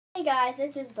Hey guys,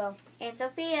 it's Isabel. And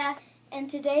Sophia. And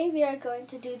today we are going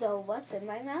to do the What's in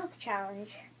My Mouth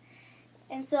challenge.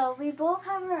 And so we both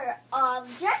have our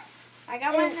objects. I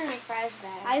got mine in my fries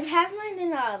bag. I have mine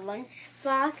in a lunch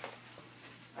box.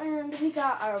 And we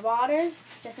got our waters,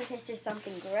 just in case there's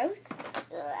something gross.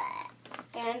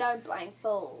 And our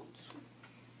blindfolds.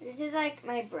 This is like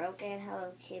my broken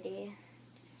Hello Kitty.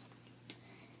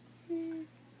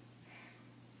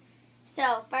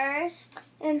 So, first.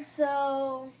 And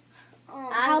so,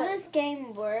 how this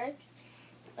game works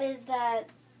is that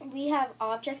we have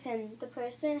objects and the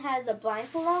person has a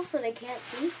blindfold on so they can't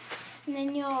see. And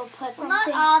then you'll put something. Well,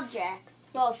 not objects.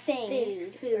 Well,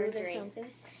 things. Food or drinks. something.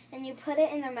 And you put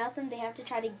it in their mouth and they have to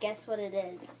try to guess what it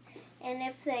is. And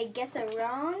if they guess it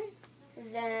wrong,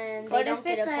 then they don't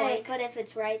get a point. But if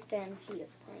it's right, then he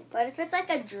gets a point. But if it's like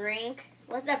a drink,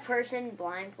 let the person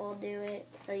blindfold do it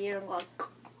so you don't go.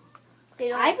 So you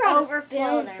don't I brought a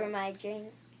overflow spoon for my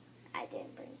drink. I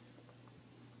didn't bring a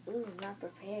spoon. Ooh, not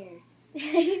prepared.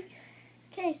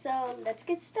 Okay, so let's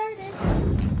get started.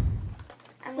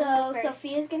 I'm gonna So go first.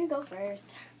 Sophia's gonna go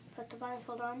first. Put the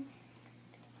blindfold on.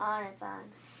 It's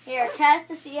on. Here, test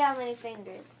to see how many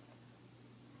fingers.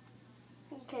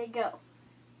 Okay, go.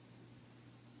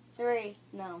 3.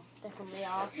 No, definitely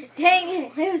off. Dang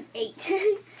it. It was 8.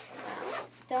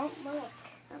 Don't look.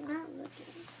 I'm not looking.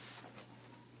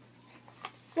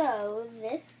 So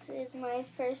this is my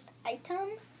first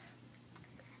item.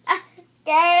 I'm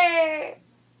scared.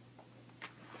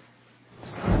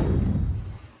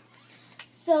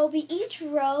 So we each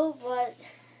wrote what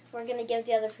we're gonna give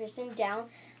the other person down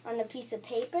on a piece of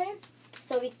paper,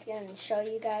 so we can show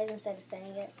you guys instead of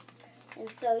saying it. And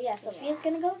so yeah, Sophia's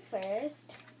gonna go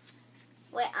first.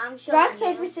 Wait, I'm showing Rock, you.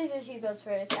 paper, scissors. Who goes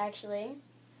first? Actually,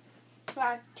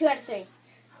 rock. 2 out of 3.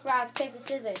 Rock, paper,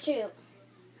 scissors, shoot.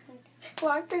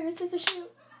 Rock, paper, scissors,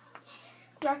 shoot.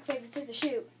 Rock, paper, scissors,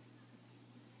 shoot.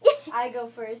 I go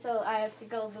first, so I have to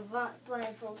go the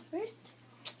blindfold first.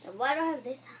 And why do I have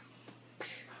this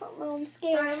on? Oh, I'm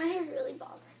scared. Sorry, my head really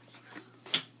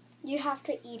bothers. You have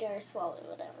to eat or swallow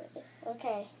whatever it is.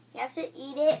 Okay. You have to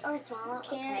eat it or swallow it.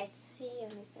 Can't Okay. see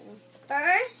anything.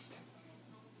 First.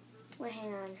 Wait,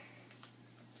 hang on.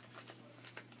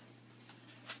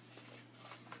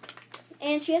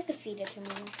 And she has to feed it to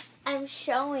me. I'm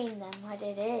showing them what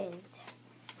it is.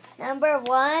 Number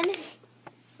 1,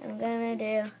 I'm gonna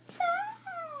do.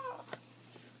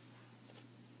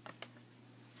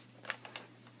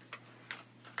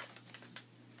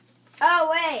 Oh,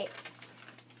 wait.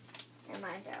 Never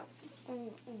mind,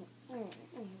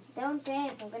 don't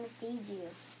dance. I'm gonna feed you.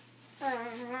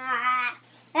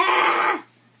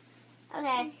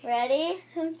 Okay, ready?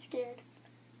 I'm scared.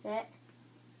 Set.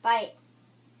 Bite.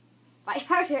 Bite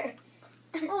harder.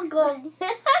 Oh, God.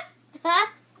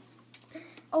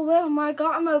 Oh, wait, my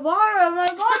God, my water. My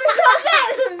water's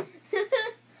open.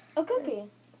 A cookie.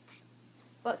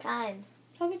 What kind?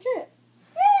 Chocolate chip.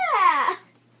 Yeah!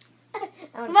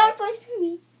 One point for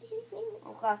me.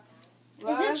 Okay.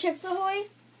 Is it Chips Ahoy?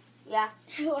 Yeah.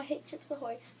 Oh, I hate Chips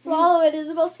Ahoy. Swallow it,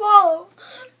 Isabel. Swallow.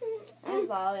 I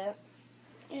love it.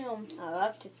 Ew. I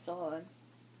love Chips Ahoy.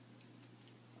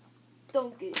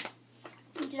 Donkey.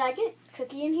 Did I get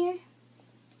cookie in here?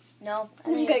 No.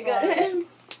 Okay, good.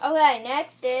 Okay,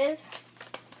 next is.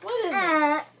 What is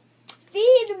it?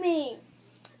 Feed me.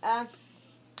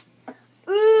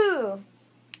 Ooh.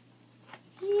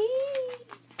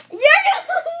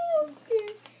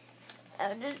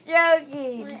 I'm just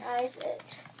joking. My eyes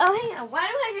itch. Oh, hang on. Why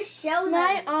do I just show them?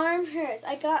 My arm hurts.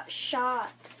 I got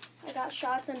shots. I got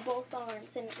shots in both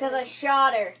arms. Because I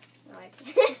shot her. No,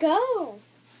 Go.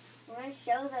 I'm going to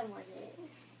show them what it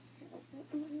is.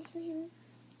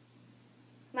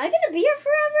 Am I going to be here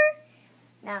forever?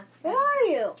 No. Where are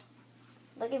you?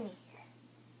 Look at me.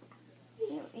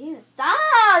 You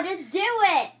stop! Just do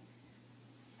it!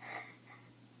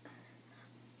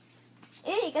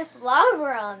 Ew, you got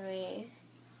flour on me.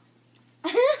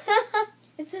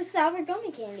 It's a sour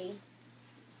gummy candy.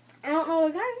 I don't know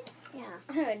what kind.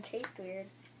 Yeah. It tastes weird.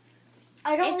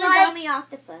 I don't It's like. a gummy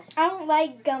octopus. I don't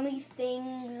like gummy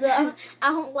things. I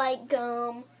don't like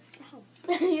gum.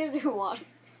 Here's your water.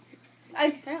 I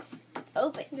can't.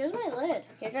 Open. Here's my lid.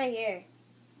 Here's right here.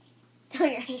 It's on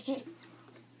your hand.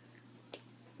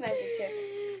 Magic trick.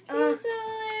 It's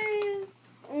hilarious.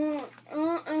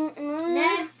 Next.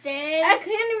 Next is. I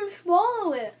can't even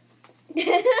swallow it.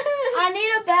 I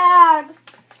need a bag.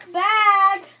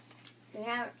 Bag.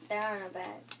 There are no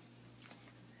bags.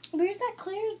 Where's that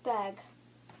Claire's bag?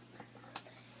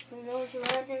 I know it's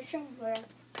around here somewhere.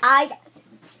 I got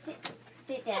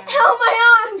sit down. Ow, my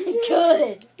arm!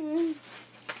 Good.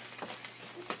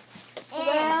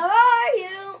 Where are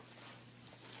you?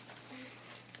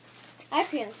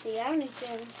 can't see. I don't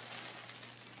even.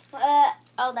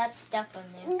 Oh, that's stuff on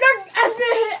there.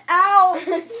 Ow!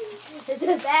 It's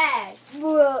a bag.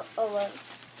 Oh, well.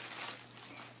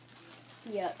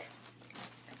 Yuck.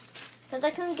 Because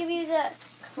I couldn't give you the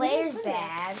Claire's What is it?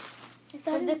 bag. I thought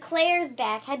Because the Claire's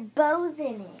bag had bows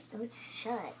in it. So it's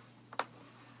shut.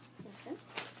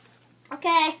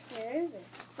 Okay. Where is it?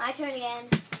 My turn again.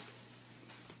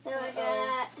 So I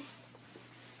Uh-oh. got...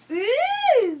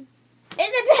 Ooh!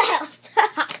 Isabel!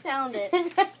 Stop! Found it.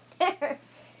 There.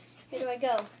 Where do I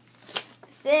go?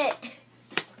 Sit.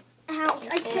 Ouch.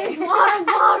 There. There's water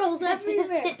bottles Just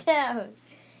everywhere. sit down.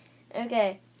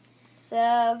 Okay.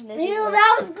 So, this is Ew, what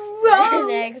that was the gross.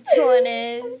 next one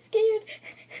I'm is. scared.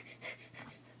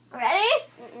 Ready?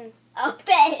 Mm-mm.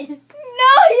 Open.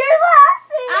 No, you're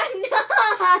laughing. I'm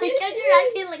not. Because you're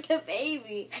acting like a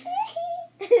baby.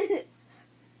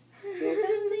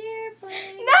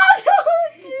 No,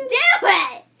 don't do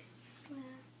it.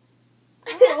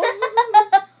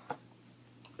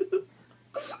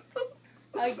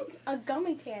 a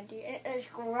gummy candy. It's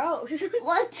gross.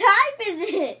 What type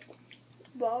is it?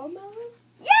 Watermelon?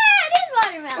 Yeah, it is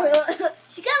watermelon.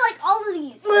 She got like all of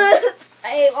these. I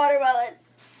hate watermelon.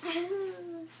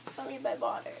 I'll leave my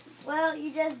water. Well,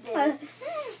 you just did.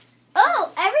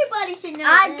 Oh, everybody should know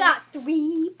I this. got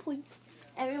 3 points.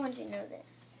 Everyone should know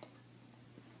this.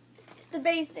 It's the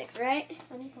basics, right?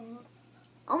 I'm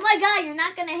Oh my god, you're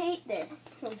not gonna hate this.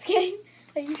 just kidding.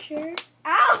 Are you sure?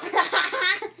 Ow!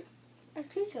 I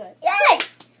think so. Yay!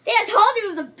 See, I told you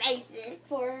it was a basic.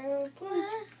 4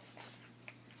 points.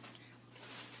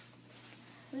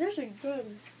 Those are good.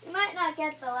 You might not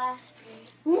get the last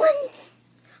three. What?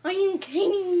 Are you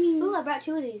kidding me? Ooh, I brought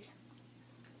 2 of these.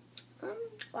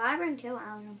 Well, I bring 2. I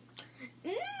don't know.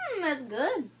 That's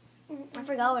good. I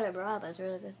forgot what I brought, but it's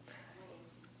really good.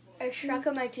 It's stuck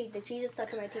in my teeth. The cheese is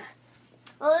stuck in my teeth.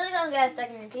 Well, this is gonna get stuck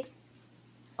in your teeth.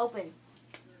 Open.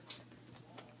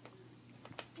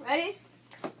 Ready?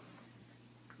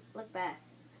 Look back.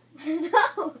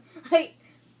 No! Wait.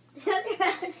 Shut your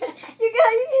mouth. You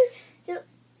got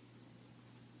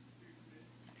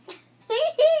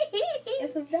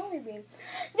It's a jelly bean.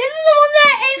 This is the one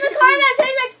that ate the car that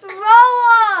tastes like throw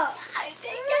up. I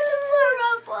think it's a throw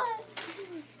up one.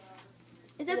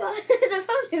 It's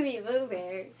supposed to be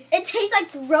blueberry. It tastes like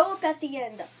throw up at the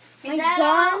end. Am I that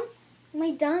done? Am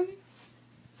I done?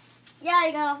 Yeah,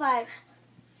 you got all 5.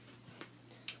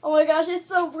 Oh my gosh, it's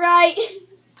so bright.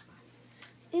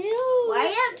 Ew. Why do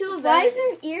you have 2 of Why those? is there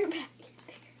an ear back?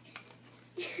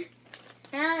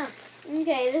 Yeah.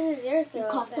 Okay, this is your throw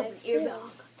Coughed up an ear back.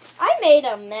 I made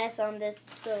a mess on this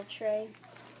little tray.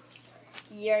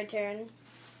 Your turn.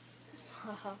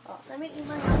 Let me eat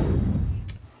my mouth.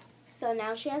 So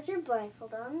now she has her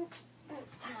blindfold on.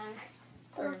 It's time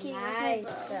for Okay, nice where's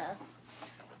my bow?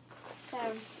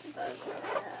 stuff.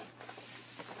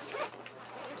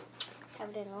 Have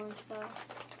it in an orange box.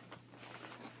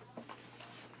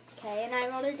 Okay, and I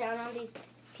wrote it down on these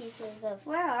pieces of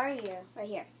Where are you? right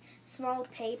here. Small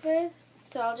papers.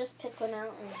 So I'll just pick one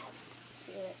out and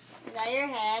do it. Is that your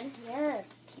head?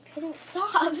 Yes. Keep hitting.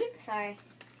 Stop. Sorry.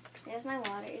 There's my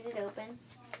water. Is it open?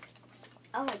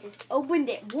 Oh, I just opened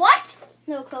it. What?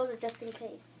 No, close it just in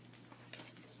case.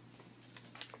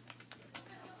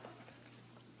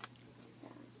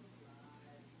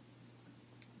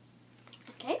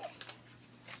 Okay.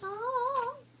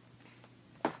 Oh.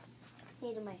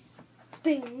 Needed my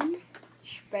spoon.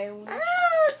 Spoon.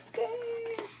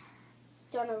 Scared.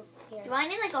 Do you want to here? Do I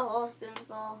need like a whole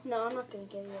spoonful? No, I'm not going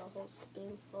to give you a whole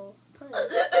spoonful.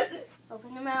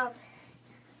 Open your mouth.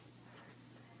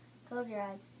 Close your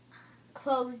eyes.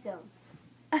 Close them.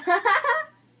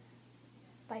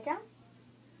 Bite down.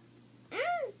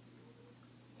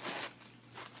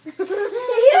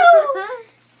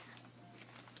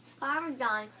 I'm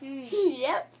done.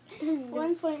 Yep.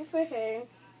 1 point for her.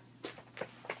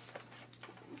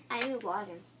 I need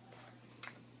water.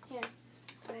 Here.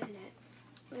 Where is it?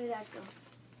 Where did that go?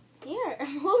 Here,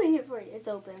 I'm holding it for you. It's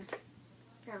open.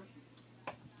 No.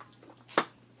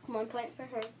 1 point for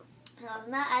her. No, it's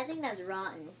not. I think that's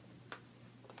rotten.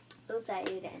 Oops, I ate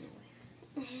it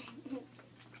anyway.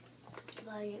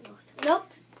 But I ate most of it.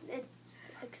 Nope.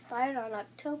 It's expired on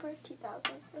October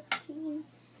 2015.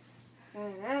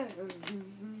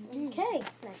 Okay,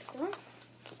 next one.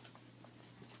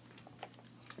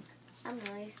 I'm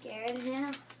really scared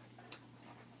now.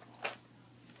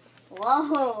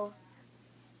 Whoa.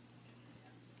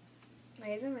 Are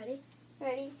you even ready?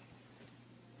 Ready?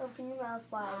 Open your mouth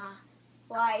wide. Ah.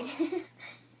 Wide.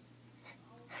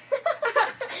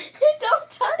 Don't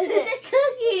touch It's it. a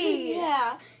cookie.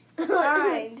 Yeah. What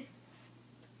kind?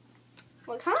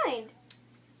 What kind?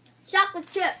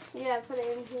 chocolate chip. Yeah, put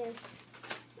it in here.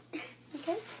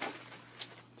 Okay.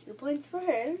 2 points for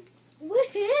her.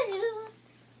 Woohoo!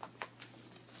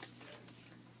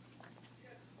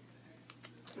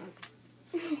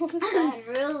 What was I'm that?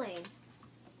 drooling.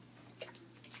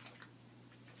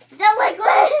 The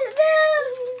liquid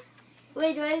spoon!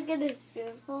 Wait, do I get a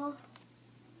spoonful?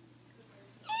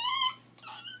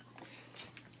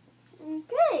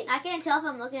 Okay. I can't tell if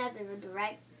I'm looking at the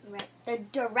direct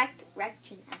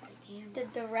direction at the camera. The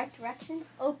direct directions.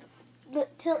 Open.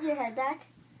 Tilt your head back.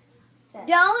 That.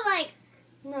 Don't like.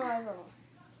 No, I will.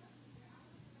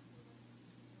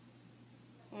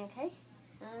 Okay.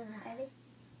 Ready?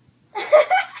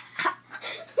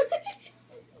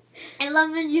 And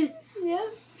lemon juice.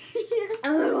 Yep.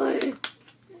 Oh my god.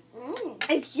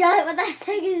 It's shut. What the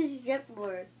heck is this shut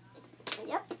for?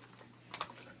 Yep.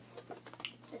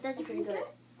 That's actually pretty good.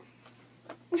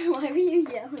 Why were you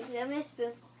yelling? Give me a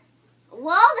spoon.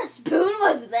 Wow, the spoon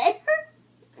was there?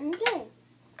 Okay.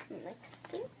 Next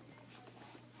thing.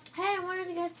 Hey, I wanted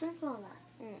to get a spoonful of that.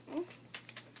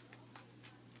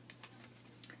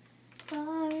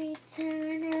 For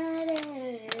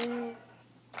eternity.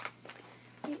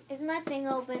 Is my thing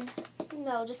open?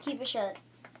 No, just keep it shut.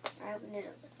 I opened it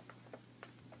open.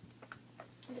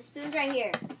 The spoon's right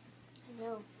here.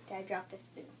 No. Did I drop the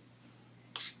spoon?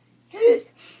 Oh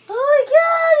my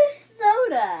god, it's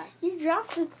soda. You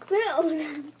dropped the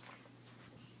spoon.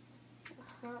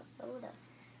 It's not soda.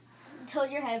 Tilt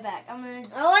your head back. I'm gonna.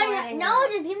 Oh, pour it in your mouth.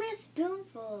 just give me a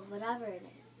spoonful of whatever it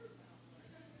is.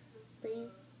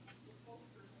 Please.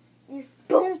 A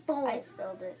spoonful. I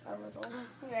spilled it a little.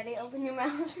 You ready? Open your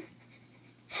mouth.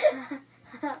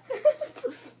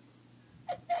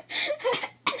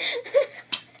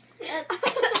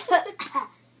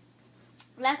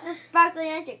 That's the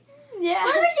sparkling ice cream. Yeah.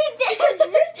 What was you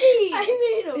doing? I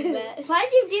made a bet.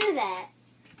 Why'd you do that?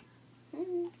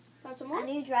 Want some I more?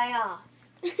 need to dry off.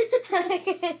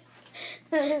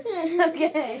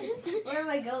 Okay. Where am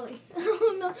I going?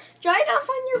 Oh no. Dry it off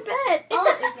on your bed. Oh,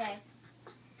 okay.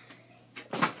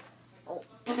 Oh.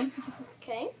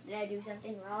 Okay. Did I do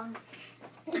something wrong?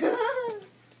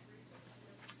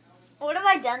 What have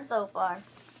I done so far?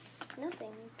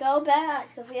 Nothing. Go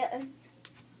back, Sophia.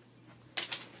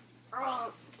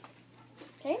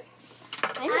 Okay.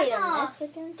 I made a mess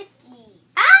again. Sticky.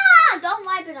 Ah! Don't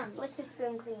wipe it on me. Lick the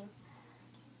spoon clean.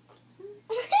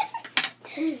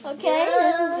 Okay,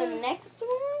 this is the next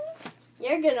one.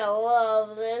 You're gonna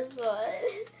love this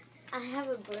one. I have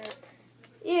a burp.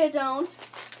 You don't.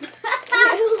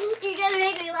 You're gonna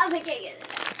make me laugh. I can't get it.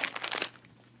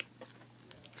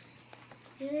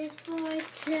 Do this for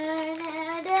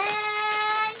eternity.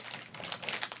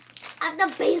 I'm the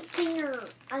bass singer.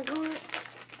 I got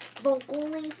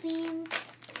vocaling scenes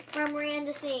from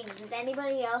Miranda Sings. Does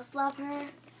anybody else love her?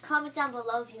 Comment down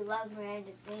below if you love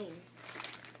Miranda Sings.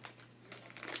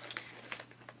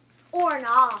 Or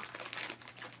not.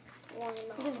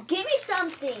 Just give me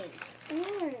something.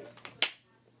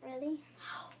 Ready?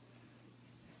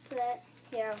 Set.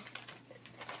 Here.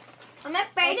 I'm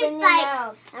afraid Open it's your like,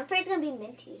 mouth. I'm afraid it's gonna be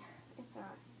minty. It's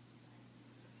not.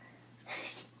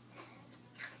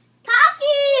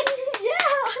 Talkie!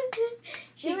 Yeah.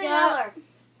 Give me another.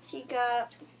 She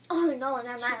got. Oh no,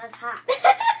 never mind, that's hot.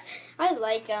 I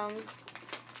like them.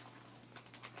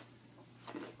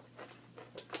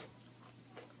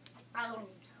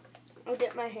 I'll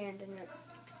dip my hand in it.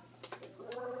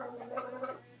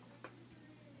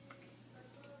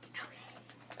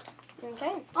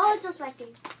 Okay. Oh, it's so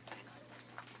spicy.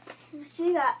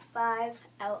 She got 5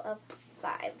 out of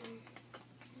 5.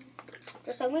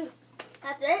 Just like me.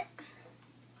 That's it.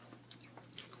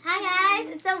 Hi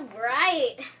guys, it's so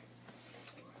bright.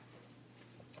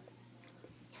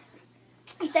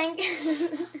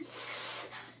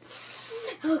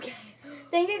 Okay.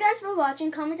 Thank you guys for watching.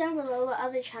 Comment down below what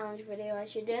other challenge video I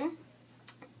should do.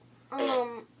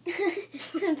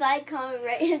 Like, comment,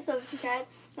 rate, and subscribe.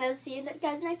 I'll see you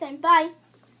guys next time. Bye.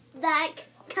 Like,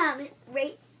 comment,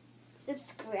 rate,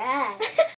 subscribe.